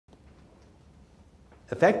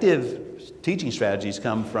Effective teaching strategies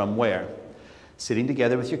come from where? Sitting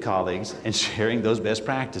together with your colleagues and sharing those best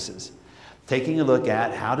practices. Taking a look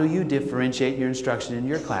at how do you differentiate your instruction in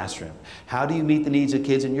your classroom? How do you meet the needs of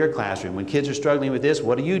kids in your classroom? When kids are struggling with this,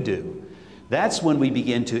 what do you do? That's when we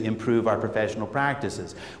begin to improve our professional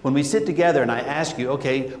practices. When we sit together and I ask you,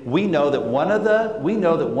 okay, we know that one of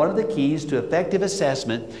the keys to effective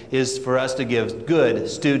assessment is for us to give good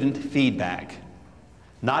student feedback.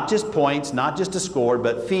 Not just points, not just a score,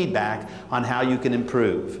 but feedback on how you can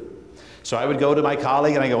improve. So I would go to my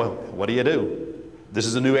colleague and I go, well, what do you do? This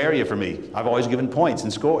is a new area for me. I've always given points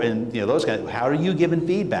and score and those kind of, how are you giving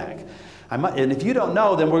feedback? And if you don't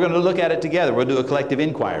know, then we're going to look at it together. We'll do a collective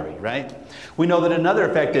inquiry, right? We know that another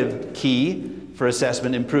effective key for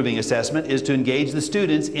assessment, improving assessment, is to engage the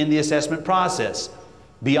students in the assessment process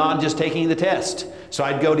beyond just taking the test. So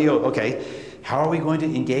I'd go to you, okay, how are we going to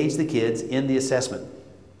engage the kids in the assessment?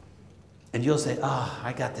 And you'll say, oh,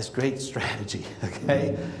 I got this great strategy,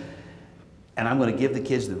 okay? And I'm going to give the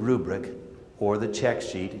kids the rubric or the check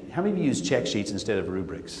sheet. How many of you use check sheets instead of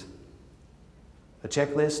rubrics? A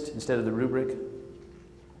checklist instead of the rubric?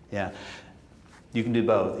 Yeah, you can do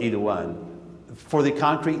both, either one. For the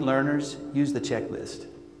concrete learners, use the checklist.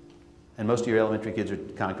 And most of your elementary kids are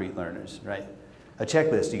concrete learners, right? A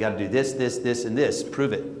checklist, you got to do this, this, this, and this.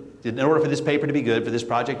 Prove it. In order for this paper to be good, for this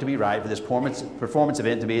project to be right, for this performance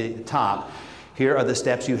event to be at the top, here are the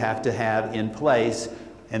steps you have to have in place,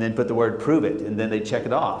 and then put the word prove it, and then they check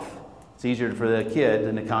it off. It's easier for the kid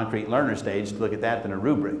in the concrete learner stage to look at that than a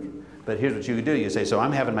rubric. But here's what you could do. You say, so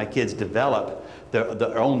I'm having my kids develop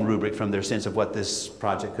their own rubric from their sense of what this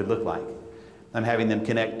project could look like. I'm having them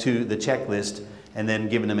connect to the checklist and then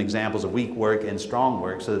giving them examples of weak work and strong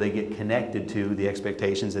work so that they get connected to the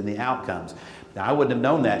expectations and the outcomes. Now, I wouldn't have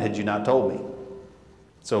known that had you not told me.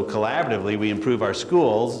 So collaboratively, we improve our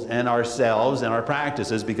schools and ourselves and our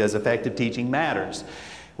practices because effective teaching matters.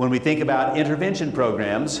 When we think about intervention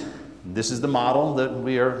programs, this is the model that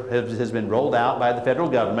has been rolled out by the federal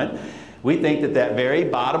government. We think that that very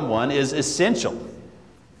bottom one is essential.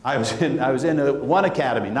 I was in one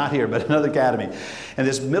academy, not here, but another academy. And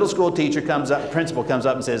this middle school teacher principal comes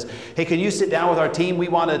up and says, hey, can you sit down with our team? We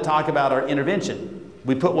want to talk about our intervention.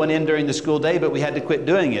 We put one in during the school day, but we had to quit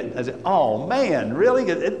doing it. I said, oh man,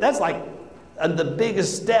 really? That's like the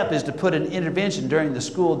biggest step is to put an intervention during the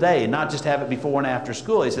school day and not just have it before and after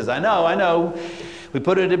school. He says, I know. We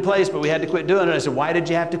put it in place, but we had to quit doing it. I said, why did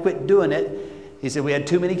you have to quit doing it? He said, we had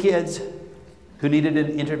too many kids who needed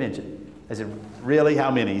an intervention. I said, really? How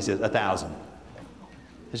many? He says, 1,000. I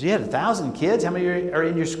said, you had 1,000 kids? How many are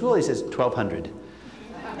in your school? He says, 1,200.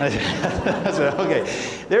 I said,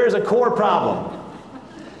 okay, there is a core problem.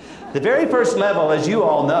 The very first level, as you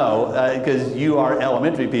all know, because you are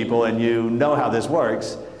elementary people and you know how this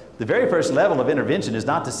works, the very first level of intervention is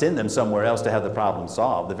not to send them somewhere else to have the problem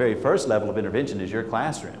solved. The very first level of intervention is your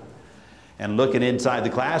classroom. And looking inside the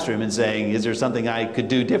classroom and saying, is there something I could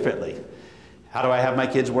do differently? How do I have my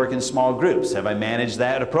kids work in small groups? Have I managed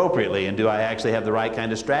that appropriately? And do I actually have the right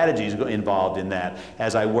kind of strategies involved in that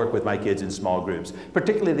as I work with my kids in small groups?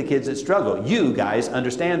 Particularly the kids that struggle. You guys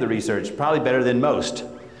understand the research probably better than most.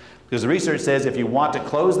 Because the research says if you want to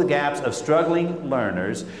close the gaps of struggling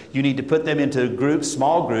learners, you need to put them into groups,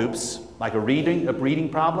 small groups, like a reading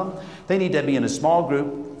problem. They need to be in a small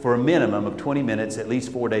group for a minimum of 20 minutes, at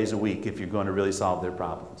least 4 days a week, if you're going to really solve their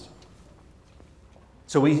problems.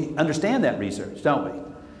 So we understand that research, don't we?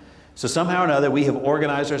 So somehow or another, we have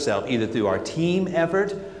organized ourselves either through our team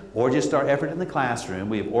effort or just our effort in the classroom.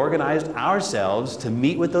 We have organized ourselves to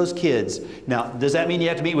meet with those kids. Now, does that mean you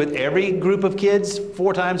have to meet with every group of kids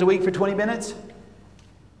 4 times a week for 20 minutes?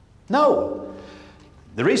 No.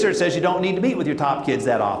 The research says you don't need to meet with your top kids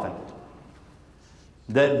that often.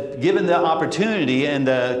 That given the opportunity and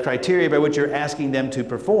the criteria by which you're asking them to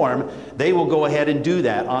perform, they will go ahead and do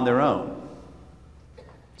that on their own.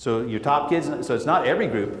 So your top kids, so it's not every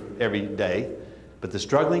group every day, but the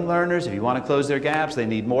struggling learners, if you want to close their gaps, they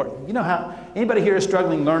need more. You know how, anybody here a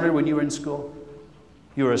struggling learner when you were in school?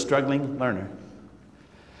 You were a struggling learner.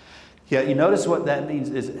 Yeah, you notice what that means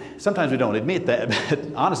is, sometimes we don't admit that,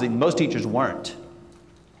 but honestly, most teachers weren't.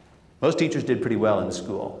 Most teachers did pretty well in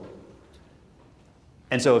school.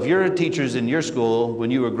 And so if your teachers in your school,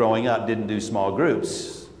 when you were growing up, didn't do small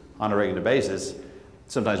groups on a regular basis,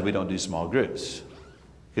 sometimes we don't do small groups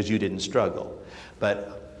because you didn't struggle.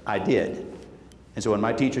 But I did. And so when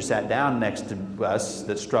my teacher sat down next to us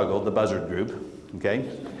that struggled, the buzzard group, okay?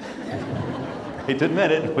 I hate to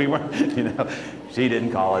admit it, we weren't, you know, she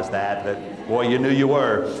didn't call us that, but boy, you knew you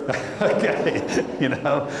were. Okay, you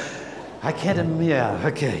know. I can't, yeah,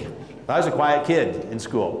 okay. I was a quiet kid in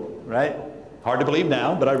school, right? Hard to believe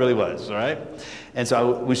now, but I really was, all right? And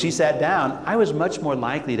so when she sat down, I was much more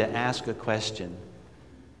likely to ask a question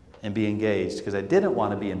and be engaged because I didn't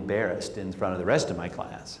want to be embarrassed in front of the rest of my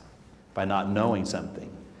class by not knowing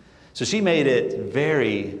something. So she made it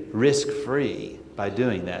very risk-free by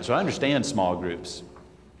doing that. So I understand small groups.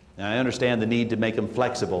 And I understand the need to make them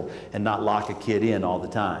flexible and not lock a kid in all the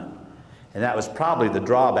time. And that was probably the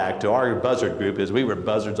drawback to our buzzard group is we were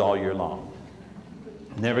buzzards all year long.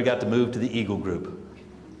 Never got to move to the eagle group,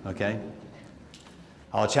 okay?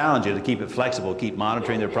 I'll challenge you to keep it flexible, keep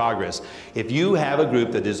monitoring their progress. If you have a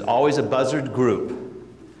group that is always a buzzard group,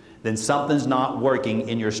 then something's not working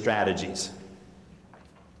in your strategies.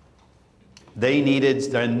 They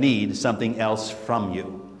need something else from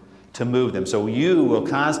you to move them. So you will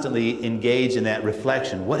constantly engage in that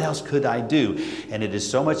reflection. What else could I do? And it is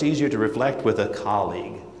so much easier to reflect with a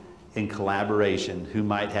colleague in collaboration who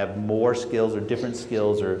might have more skills or different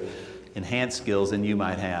skills or enhanced skills than you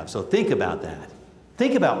might have. So think about that.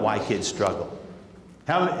 Think about why kids struggle.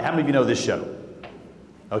 How many of you know this show?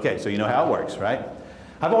 Okay, so you know how it works, right?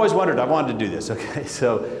 I've always wondered, I wanted to do this, okay?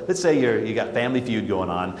 So let's say you got Family Feud going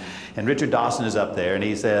on, and Richard Dawson is up there, and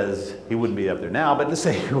he says, he wouldn't be up there now, but let's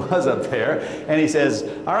say he was up there, and he says,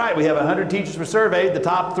 all right, we have 100 teachers were surveyed, the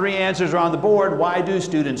top 3 answers are on the board, why do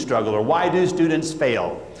students struggle, or why do students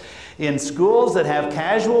fail? In schools that have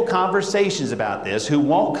casual conversations about this, who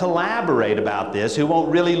won't collaborate about this, who won't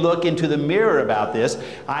really look into the mirror about this,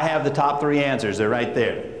 I have the top 3 answers, they're right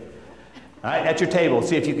there. All right, at your table,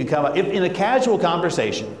 see if you can come up. If in a casual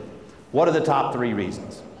conversation, what are the top 3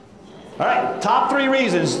 reasons? All right, top 3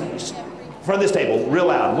 reasons from this table, real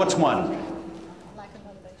loud. What's one? Lack of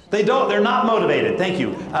motivation. They're not motivated. Thank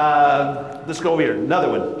you. Let's go over here. Another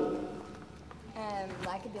one.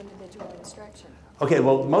 Lack of individual instruction. Okay,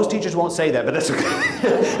 well, most teachers won't say that, but that's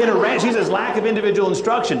okay. In a rant, she says lack of individual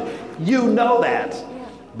instruction. You know that.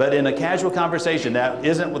 But in a casual conversation, that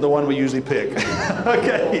isn't the one we usually pick.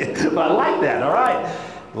 Okay, but I like that, all right.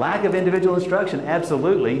 Lack of individual instruction,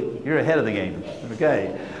 absolutely. You're ahead of the game.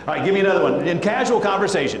 Okay. All right, give me another one. In casual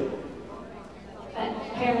conversation.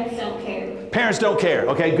 Parents don't care. Parents don't care.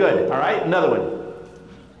 Okay, good. All right, another one.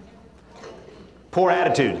 Poor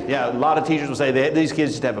attitude. Yeah, a lot of teachers will say these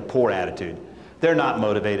kids just have a poor attitude. They're not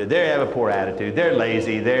motivated. They have a poor attitude. They're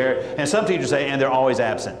lazy. And some teachers say, and they're always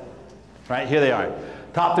absent. Right, here they are.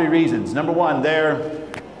 Top 3 reasons. Number 1, they're.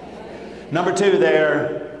 Number 2,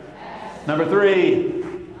 they're. Number 3,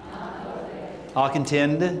 I'll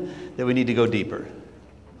contend that we need to go deeper.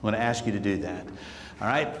 I'm going to ask you to do that. All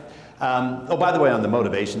right? Oh, by the way, on the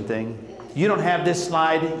motivation thing, you don't have this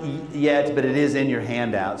slide yet, but it is in your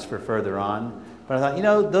handouts for further on. But I thought, you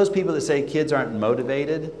know, those people that say kids aren't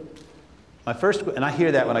motivated, and I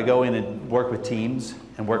hear that when I go in and work with teams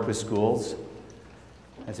and work with schools.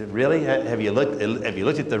 I said, really? Have you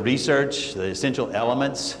looked at the research, the essential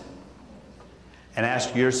elements, and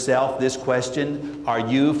ask yourself this question: are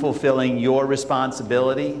you fulfilling your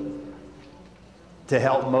responsibility to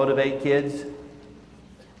help motivate kids?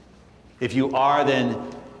 If you are, then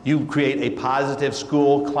you create a positive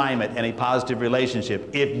school climate and a positive relationship.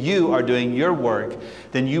 If you are doing your work,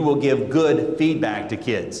 then you will give good feedback to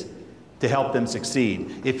kids to help them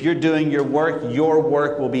succeed. If you're doing your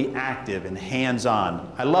work will be active and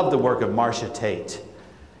hands-on. I love the work of Marcia Tate.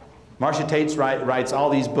 Marcia Tate writes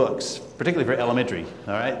all these books, particularly for elementary,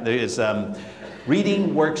 all right? There's reading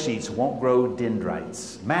worksheets won't grow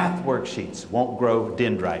dendrites. Math worksheets won't grow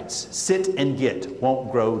dendrites. Sit and get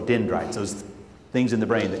won't grow dendrites, those things in the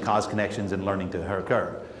brain that cause connections and learning to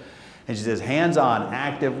occur. And she says hands-on,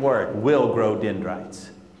 active work will grow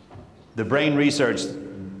dendrites. The brain research,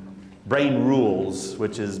 Brain Rules,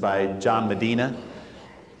 which is by John Medina.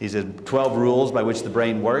 He said 12 rules by which the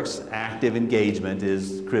brain works. Active engagement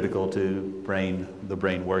is critical to the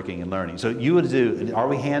brain working and learning. So you would do, are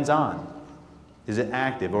we hands-on? Is it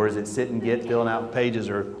active, or is it sit and get, filling out pages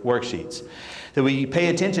or worksheets? That we pay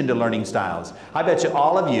attention to learning styles. I bet you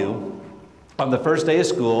all of you on the first day of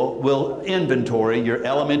school will inventory your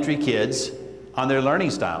elementary kids on their learning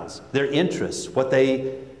styles, their interests, what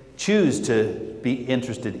they choose to be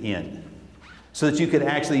interested in, so that you could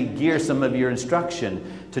actually gear some of your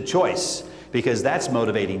instruction to choice, because that's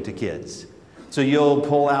motivating to kids. So you'll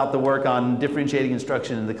pull out the work on differentiating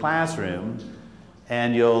instruction in the classroom,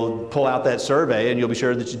 and you'll pull out that survey, and you'll be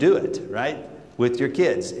sure that you do it, right, with your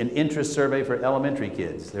kids. An interest survey for elementary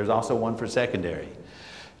kids. There's also one for secondary.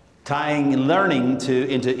 Tying learning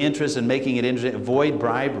into interest and making it interesting. Avoid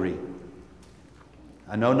bribery.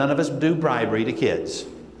 I know none of us do bribery to kids,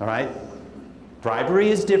 all right? Bribery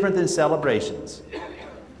is different than celebrations.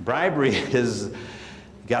 Bribery is, you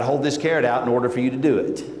got to hold this carrot out in order for you to do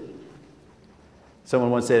it.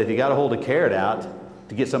 Someone once said, if you got to hold a carrot out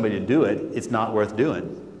to get somebody to do it, it's not worth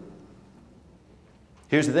doing.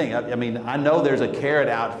 Here's the thing, I mean, I know there's a carrot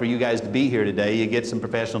out for you guys to be here today. You get some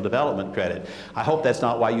professional development credit. I hope that's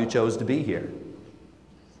not why you chose to be here.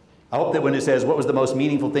 I hope that when it says, what was the most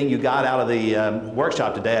meaningful thing you got out of the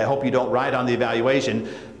workshop today, I hope you don't write on the evaluation,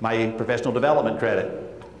 my professional development credit.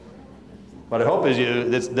 What I hope is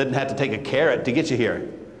this doesn't have to take a carrot to get you here.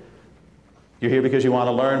 You're here because you want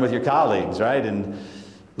to learn with your colleagues, right? And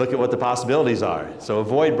look at what the possibilities are. So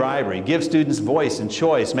avoid bribery, give students voice and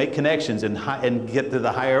choice, make connections and get to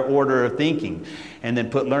the higher order of thinking. And then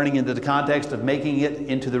put learning into the context of making it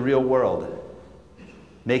into the real world.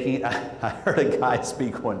 I heard a guy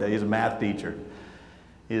speak one day, he's a math teacher.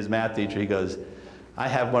 He's a math teacher, he goes, I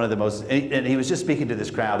have one of the most, and he was just speaking to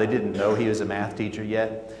this crowd, they didn't know he was a math teacher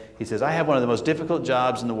yet. He says, I have one of the most difficult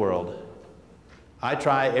jobs in the world. I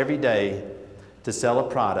try every day to sell a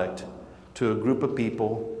product to a group of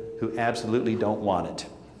people who absolutely don't want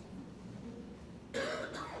it.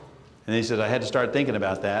 And he said, I had to start thinking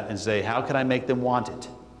about that and say, how can I make them want it?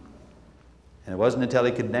 And it wasn't until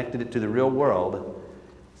he connected it to the real world,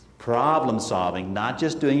 problem solving, not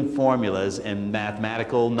just doing formulas in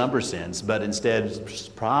mathematical number sense, but instead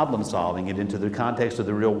problem solving it into the context of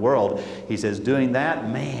the real world. He says, doing that,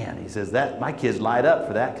 man, he says, that my kids light up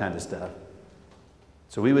for that kind of stuff.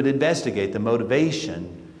 So we would investigate the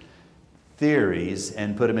motivation theories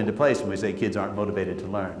and put them into place when we say kids aren't motivated to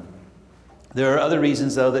learn. There are other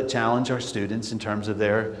reasons, though, that challenge our students in terms of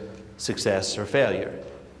their success or failure.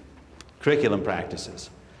 Curriculum practices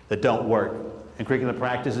that don't work and curriculum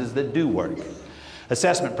practices that do work.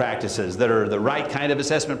 Assessment practices that are the right kind of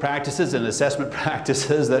assessment practices and assessment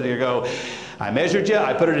practices that you go, I measured you,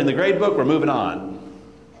 I put it in the grade book, we're moving on.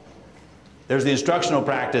 There's the instructional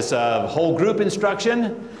practice of whole group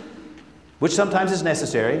instruction, which sometimes is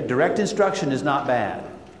necessary. Direct instruction is not bad.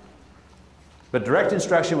 But direct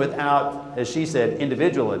instruction without, as she said,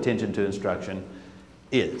 individual attention to instruction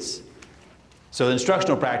is. So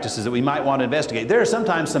instructional practices that we might want to investigate. There are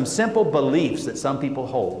sometimes some simple beliefs that some people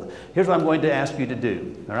hold. Here's what I'm going to ask you to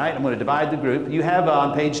do. All right, I'm going to divide the group. You have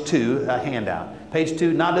on page 2 a handout. Page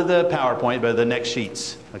 2, not of the PowerPoint, but of the next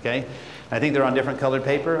sheets. Okay? I think they're on different colored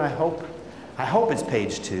paper, I hope. I hope it's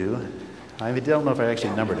page 2. I don't know if I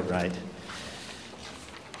actually numbered it right.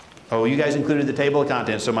 Oh, you guys included the table of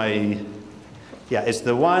contents, so yeah, it's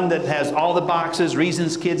the one that has all the boxes,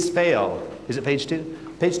 reasons kids fail. Is it page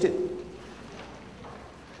 2? Page 2.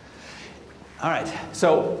 All right,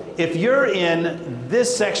 so if you're in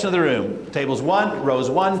this section of the room, tables 1, rows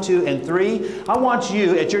 1, 2, and 3, I want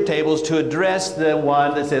you at your tables to address the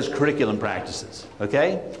one that says curriculum practices,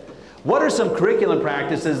 okay? What are some curriculum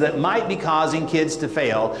practices that might be causing kids to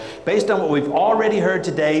fail based on what we've already heard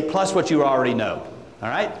today, plus what you already know? All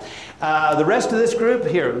right? The rest of this group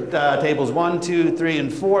here, tables 1, 2, 3,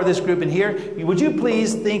 and 4, this group in here, would you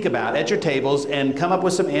please think about at your tables and come up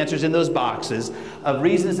with some answers in those boxes of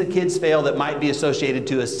reasons that kids fail that might be associated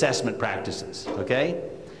to assessment practices, okay?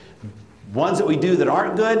 Ones that we do that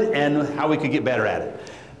aren't good and how we could get better at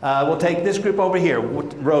it. We'll take this group over here,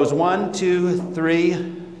 rows 1, 2,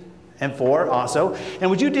 3, and 4 also. And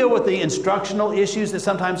would you deal with the instructional issues that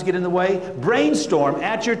sometimes get in the way? Brainstorm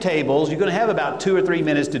at your tables. You're going to have about 2 or 3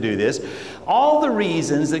 minutes to do this. All the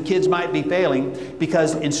reasons that kids might be failing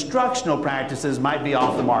because instructional practices might be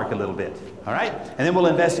off the mark a little bit. All right? And then we'll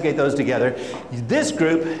investigate those together. This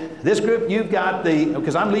group, you've got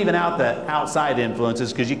because I'm leaving out the outside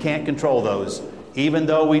influences because you can't control those, even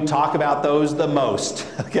though we talk about those the most.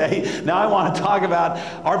 Okay? Now I want to talk about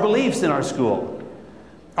our beliefs in our school.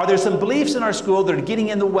 Are there some beliefs in our school that are getting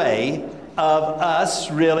in the way of us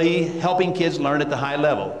really helping kids learn at the high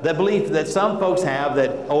level? The belief that some folks have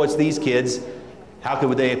that, oh, it's these kids, how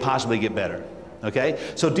could they possibly get better? Okay?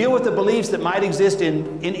 So deal with the beliefs that might exist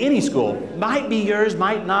in any school. Might be yours,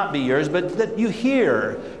 might not be yours, but that you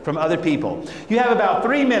hear from other people. You have about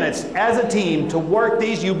 3 minutes as a team to work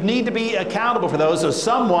these. You need to be accountable for those, so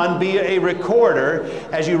someone be a recorder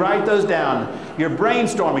as you write those down. You're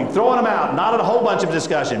brainstorming, throwing them out, not a whole bunch of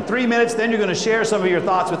discussion. 3 minutes, then you're going to share some of your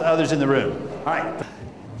thoughts with others in the room. All right.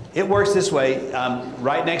 It works this way.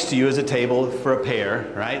 Right next to you is a table for a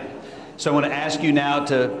pair, right? So I'm going to ask you now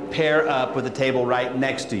to pair up with the table right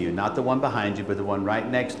next to you, not the one behind you, but the one right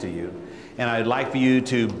next to you. And I'd like for you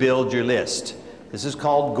to build your list. This is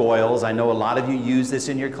called GOILs. I know a lot of you use this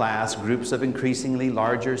in your class, groups of increasingly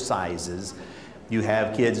larger sizes. You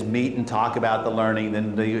have kids meet and talk about the learning,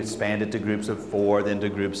 then you expand it to groups of 4, then to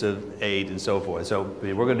groups of 8, and so forth. So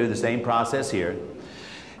we're going to do the same process here.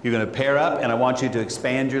 You're going to pair up, and I want you to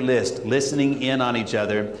expand your list, listening in on each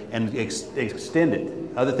other and extend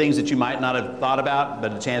it. Other things that you might not have thought about,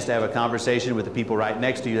 but a chance to have a conversation with the people right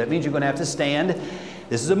next to you. That means you're going to have to stand.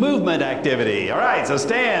 This is a movement activity. All right, so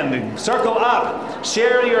stand, circle up,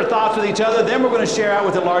 share your thoughts with each other, then we're going to share out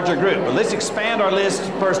with a larger group. But let's expand our list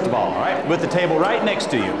first of all right, with the table right next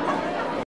to you.